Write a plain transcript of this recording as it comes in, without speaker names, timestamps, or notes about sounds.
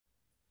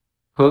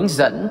Hướng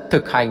dẫn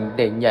thực hành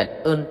để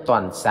nhận ơn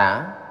toàn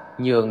giá,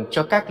 nhường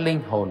cho các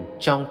linh hồn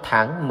trong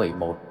tháng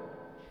 11.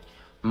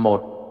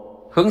 1.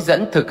 Hướng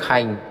dẫn thực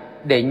hành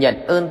để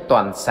nhận ơn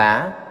toàn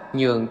giá,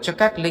 nhường cho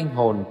các linh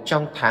hồn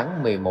trong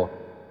tháng 11.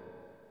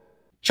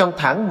 Trong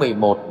tháng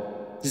 11,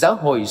 Giáo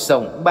hội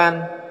rộng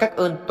ban các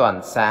ơn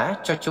toàn giá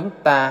cho chúng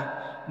ta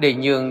để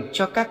nhường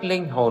cho các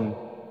linh hồn.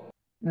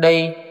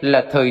 Đây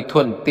là thời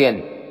thuận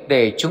tiện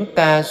để chúng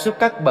ta giúp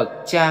các bậc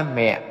cha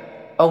mẹ,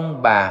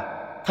 ông bà,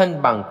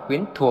 thân bằng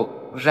quyến thuộc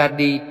ra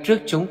đi trước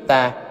chúng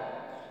ta.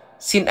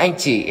 Xin anh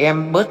chị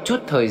em bớt chút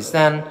thời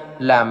gian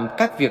làm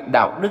các việc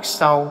đạo đức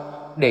sau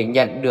để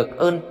nhận được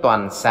ơn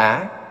toàn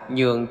giá,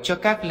 nhường cho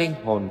các linh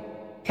hồn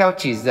theo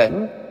chỉ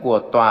dẫn của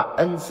Tòa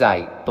Ân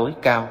Giải tối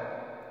cao.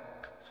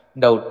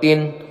 Đầu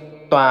tiên,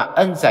 Tòa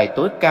Ân Giải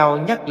tối cao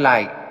nhắc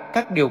lại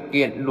các điều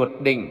kiện luật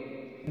định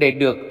để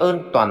được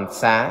ơn toàn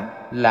giá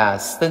là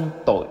xưng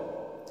tội,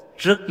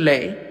 rước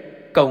lễ,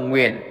 cầu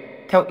nguyện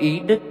theo ý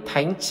Đức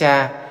Thánh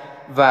Cha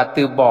và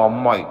từ bỏ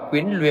mọi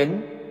quyến luyến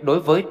đối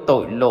với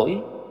tội lỗi.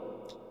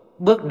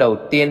 Bước đầu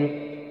tiên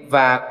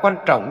và quan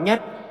trọng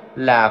nhất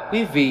là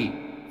quý vị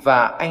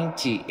và anh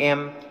chị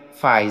em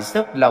phải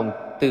dốc lòng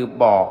từ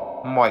bỏ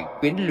mọi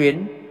quyến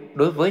luyến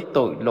đối với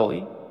tội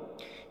lỗi.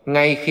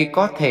 Ngay khi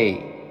có thể,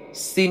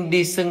 xin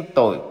đi xưng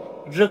tội,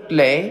 rước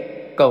lễ,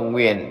 cầu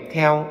nguyện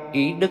theo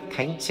ý Đức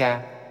Thánh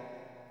Cha.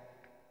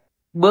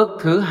 Bước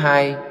thứ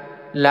hai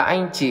là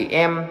anh chị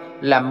em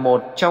làm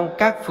một trong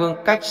các phương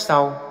cách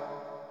sau.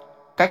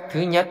 Cách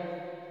thứ nhất,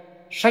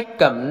 sách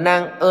cẩm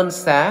nang ơn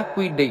xá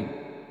quy định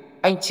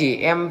anh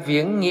chị em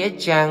viếng nghĩa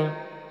trang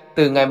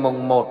từ ngày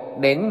mùng 1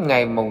 đến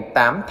ngày mùng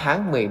 8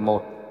 tháng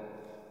 11.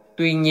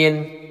 Tuy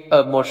nhiên,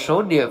 ở một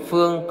số địa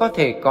phương có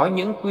thể có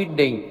những quy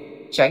định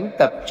tránh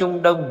tập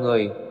trung đông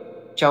người.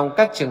 Trong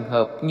các trường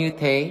hợp như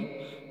thế,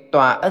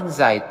 Tòa Ân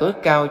Giải tối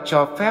cao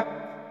cho phép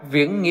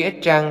viếng nghĩa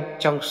trang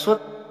trong suốt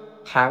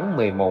tháng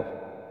 11.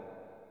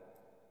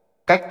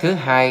 Cách thứ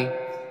hai,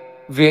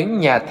 viếng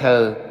nhà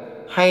thờ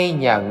hay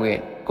nhà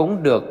nguyện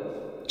cũng được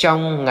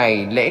trong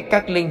ngày lễ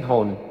các linh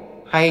hồn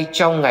hay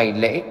trong ngày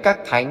lễ các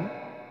thánh,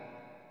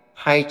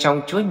 hay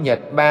trong Chúa Nhật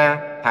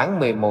 3 tháng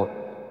 11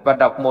 và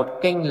đọc một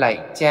kinh lạy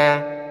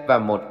Cha và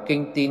một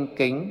kinh tin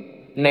kính,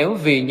 nếu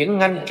vì những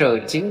ngăn trở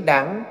chính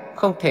đáng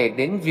không thể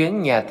đến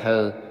viếng nhà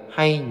thờ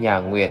hay nhà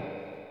nguyện.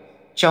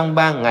 Trong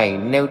 3 ngày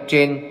nêu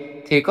trên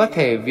thì có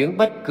thể viếng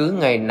bất cứ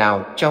ngày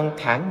nào trong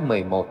tháng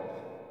 11.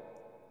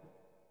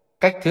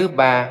 Cách thứ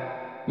ba,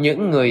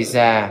 những người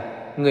già,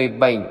 người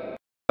bệnh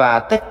và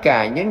tất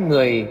cả những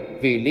người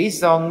vì lý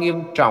do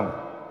nghiêm trọng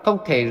không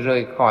thể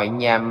rời khỏi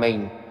nhà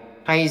mình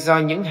hay do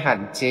những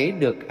hạn chế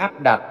được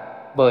áp đặt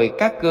bởi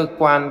các cơ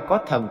quan có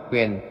thẩm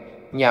quyền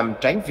nhằm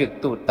tránh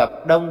việc tụ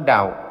tập đông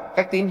đảo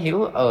các tín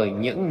hữu ở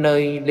những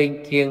nơi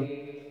linh thiêng,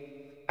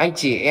 anh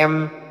chị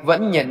em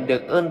vẫn nhận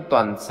được ơn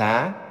toàn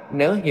giá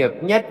nếu hiệp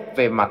nhất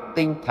về mặt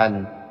tinh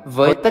thần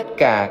với tất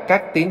cả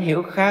các tín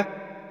hữu khác.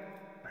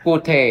 Cụ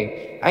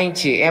thể, anh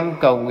chị em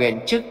cầu nguyện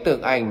trước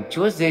tượng ảnh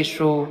Chúa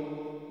Giêsu,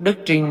 Đức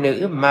Trinh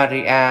Nữ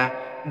Maria,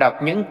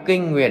 đọc những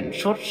kinh nguyện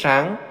sốt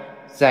sáng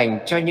dành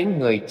cho những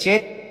người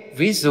chết,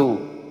 ví dụ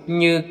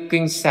như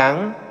kinh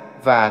sáng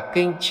và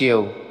kinh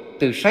chiều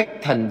từ sách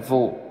thần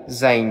vụ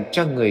dành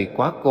cho người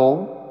quá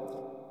cố,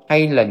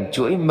 hay lần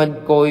chuỗi mân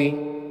côi,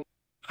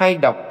 hay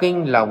đọc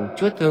kinh Lòng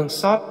Chúa Thương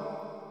Xót,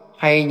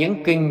 hay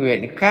những kinh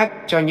nguyện khác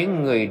cho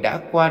những người đã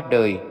qua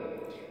đời,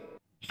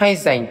 hay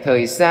dành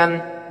thời gian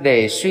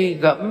để suy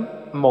gẫm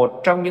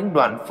một trong những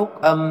đoạn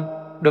phúc âm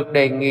được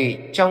đề nghị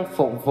trong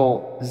phụng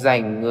vụ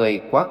dành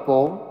người quá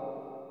cố,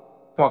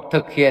 hoặc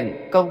thực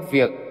hiện công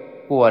việc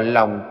của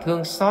lòng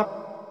thương xót,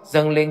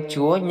 dâng lên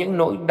Chúa những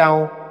nỗi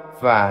đau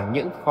và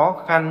những khó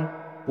khăn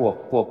của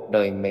cuộc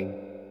đời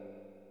mình.